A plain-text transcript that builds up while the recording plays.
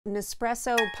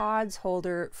Nespresso pods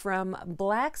holder from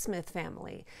Blacksmith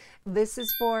family. This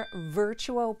is for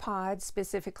Vertuo pods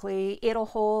specifically. It'll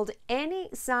hold any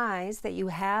size that you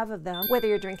have of them, whether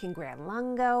you're drinking Gran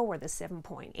Lungo or the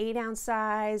 7.8 ounce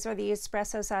size or the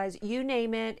espresso size, you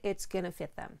name it, it's gonna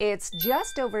fit them. It's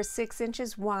just over 6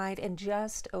 inches wide and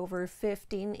just over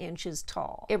 15 inches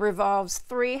tall. It revolves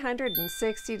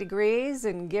 360 degrees,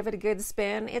 and give it a good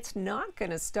spin, it's not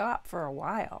gonna stop for a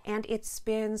while. And it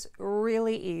spins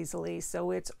really easily, so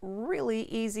it's really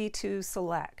easy to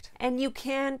select. And you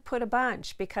can put a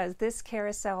bunch because this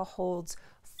carousel holds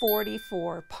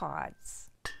 44 pods.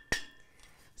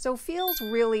 So feels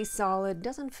really solid,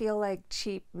 doesn't feel like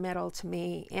cheap metal to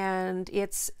me, and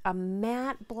it's a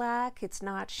matte black, it's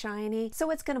not shiny, so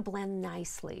it's gonna blend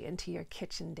nicely into your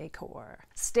kitchen decor.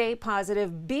 Stay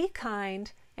positive, be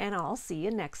kind, and I'll see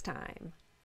you next time.